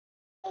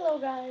Hello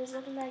guys,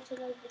 welcome back to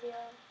another video.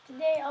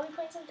 Today I'll be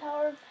playing some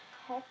Tower of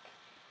Heck,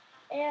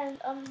 and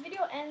the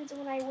video ends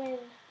when I win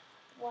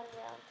one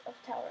round of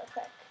Tower of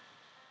Heck.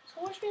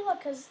 So wish me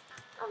luck, because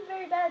I'm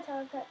very bad at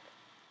Tower of Heck.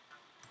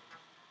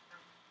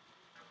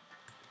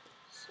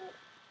 So,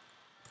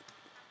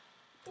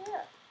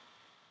 yeah.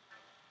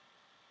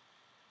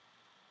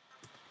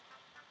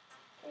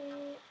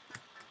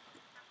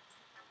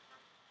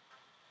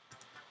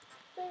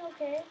 Doing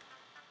okay.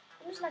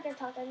 I'm just not gonna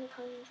talk, I need to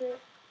concentrate.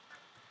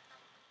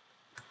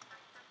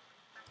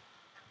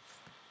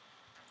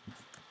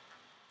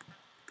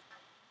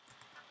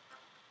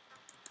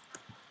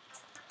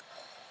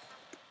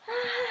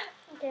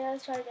 Okay,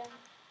 let's try again.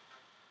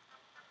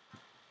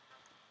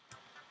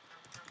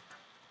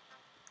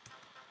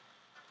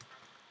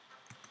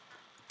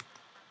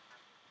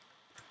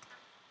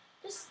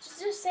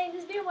 Just saying,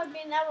 this video might be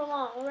an hour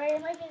long, alright?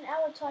 It might be an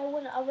hour till I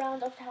win a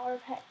round of Tower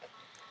of Heck.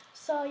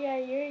 So yeah,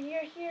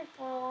 you're here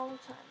for a long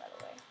time, by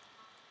the way.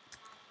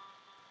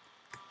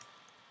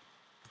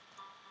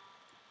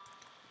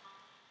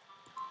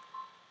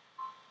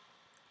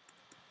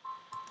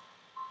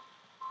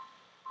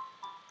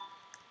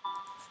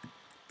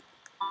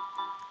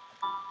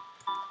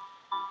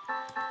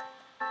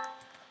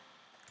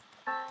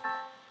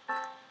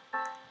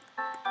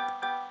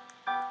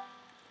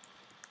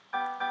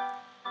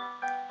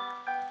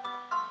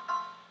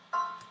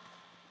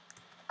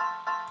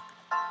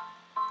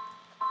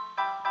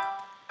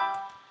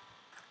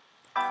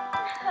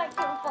 I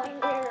can't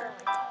find there.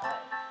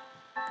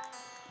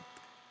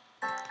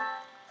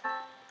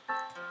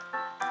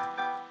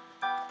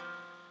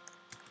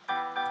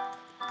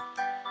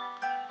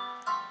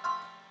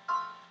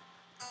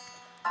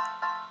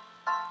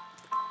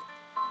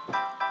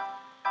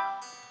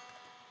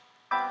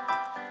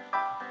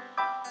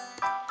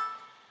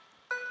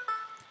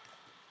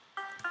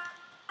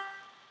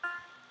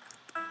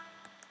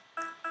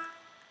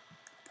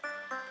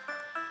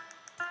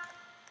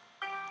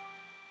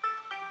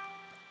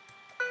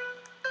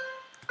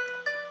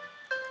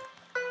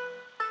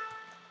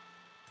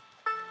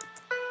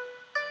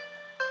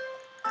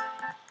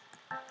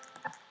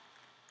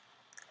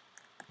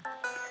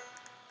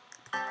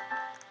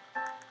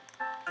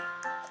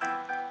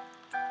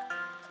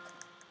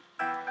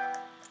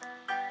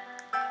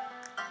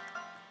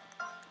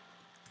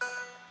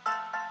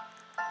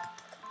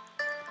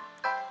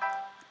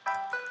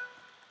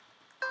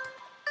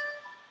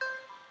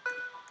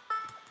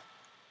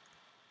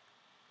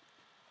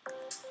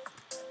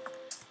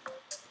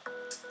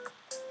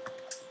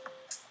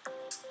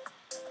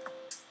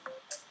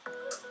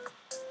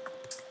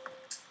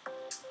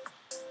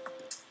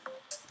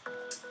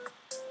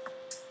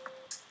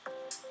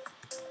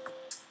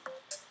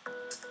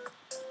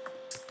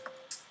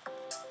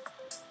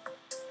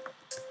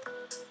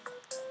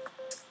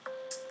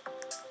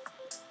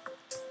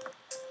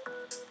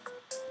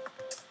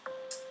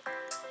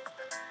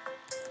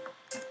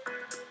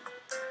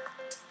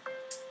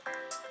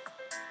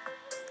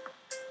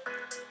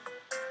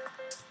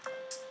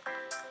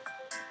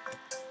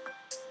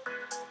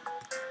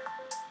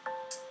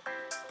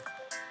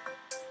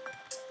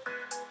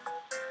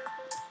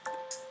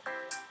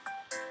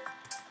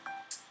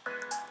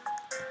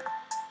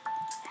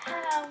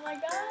 Oh my god. Oh my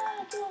god,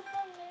 I can't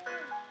find there.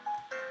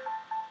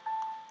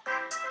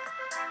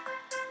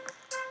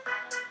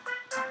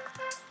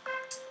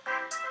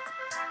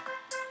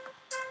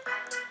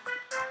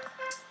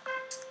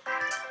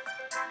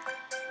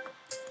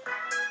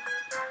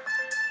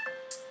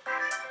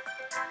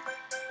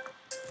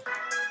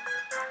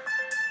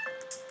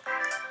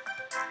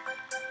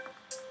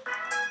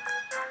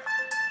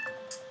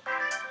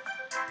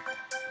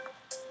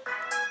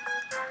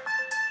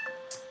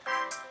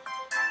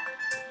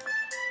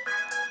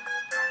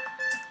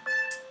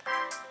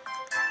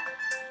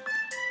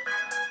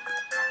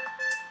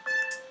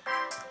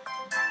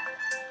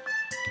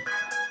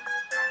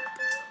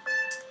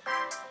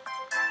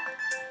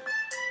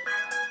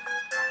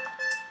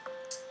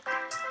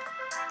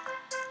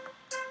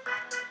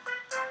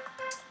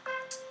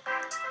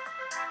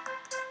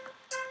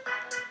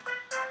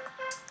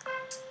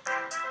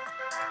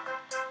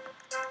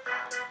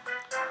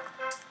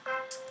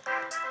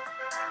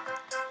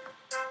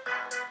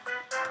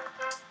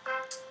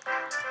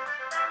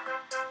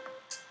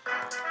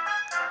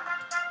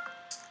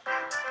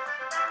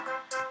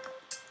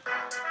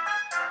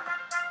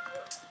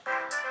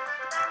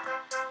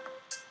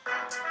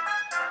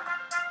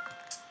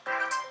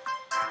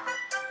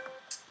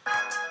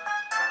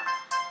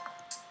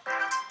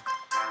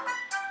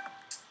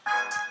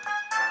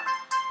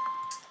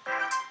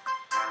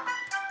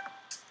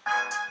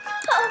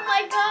 Oh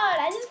my god,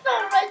 I just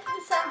fell right to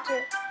the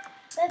center.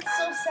 That's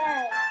so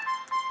sad.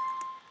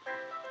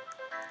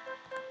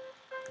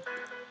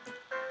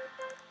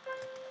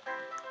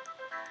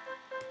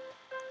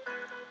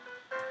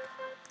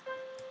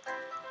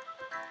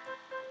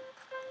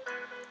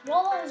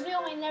 Well, this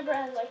video might never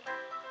end.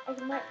 I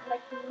might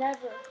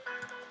never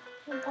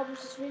even publish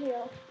this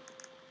video.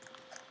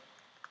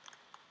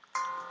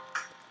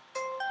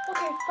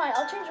 Okay, fine.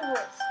 I'll change the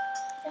rules.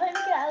 If I make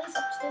it at least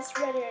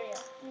this red area.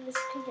 I mean this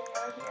pink area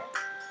right here.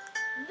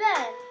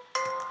 Then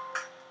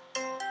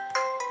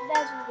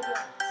that's when the video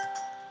ends.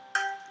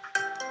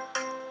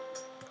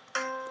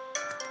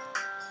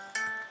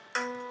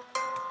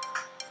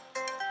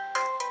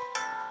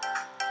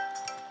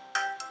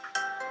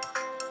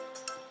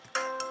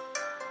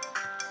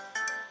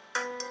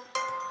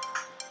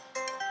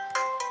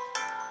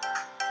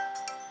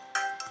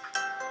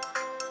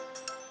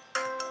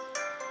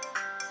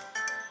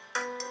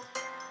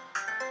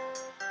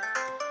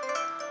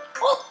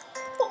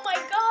 Oh my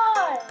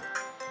god!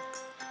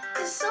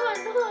 It's so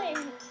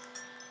annoying!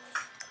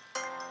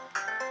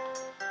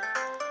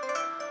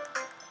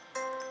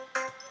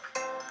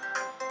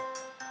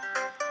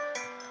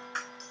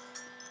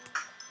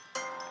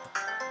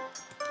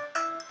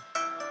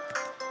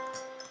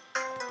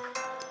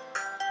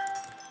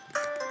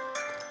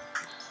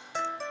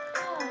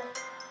 God.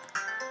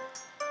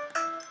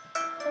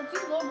 Can I do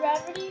low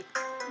gravity?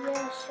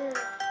 Yeah, sure.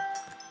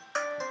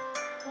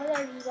 Why did I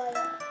just buy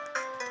that?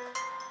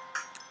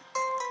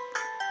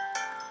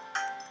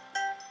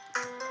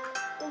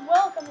 You're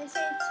welcome, they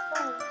say it's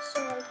fun, so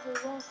like, you're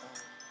welcome.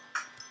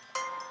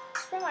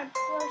 Spend my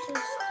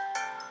precious...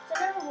 I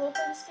never will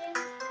play this game.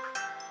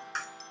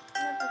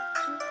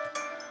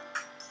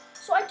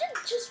 So I did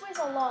just waste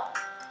a lot,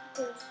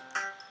 because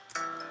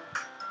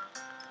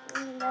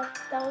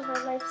that was my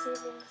life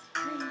savings.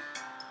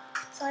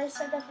 So I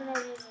said that for no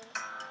reason.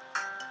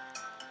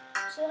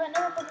 So if I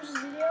never publish this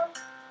video,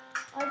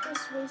 I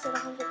just wasted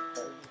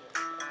 130 years.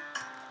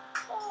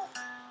 Oh,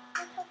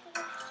 my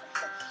calculations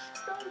are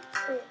so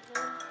stupid,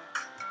 man.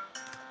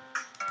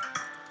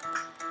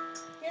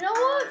 You know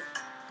what?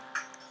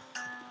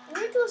 You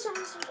need to listen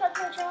to subscribe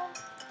to my channel.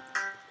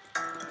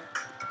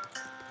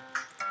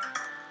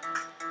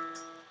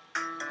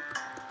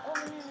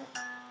 Over here.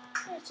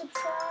 Hey,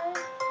 subscribe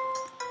to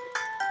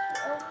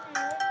over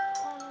here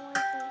on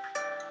Wi-Fi.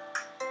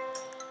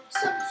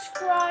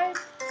 Subscribe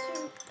to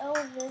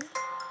Elvin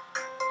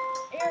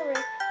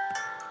Eric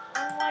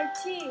on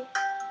YT.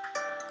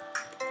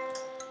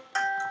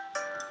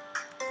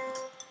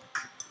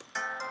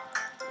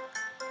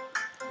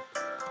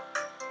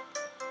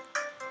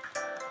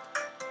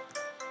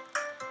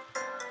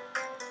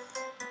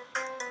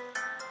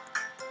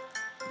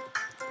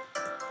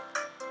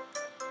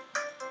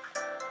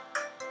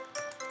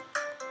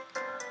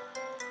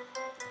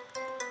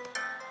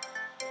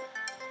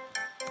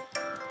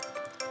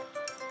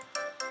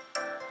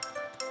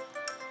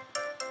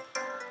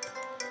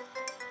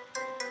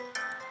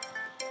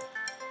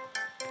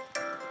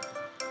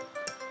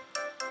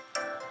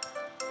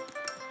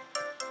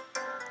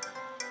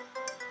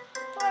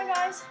 Alright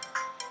guys,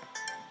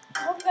 I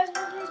hope you guys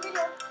enjoyed today's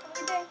video. Have a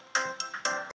good day.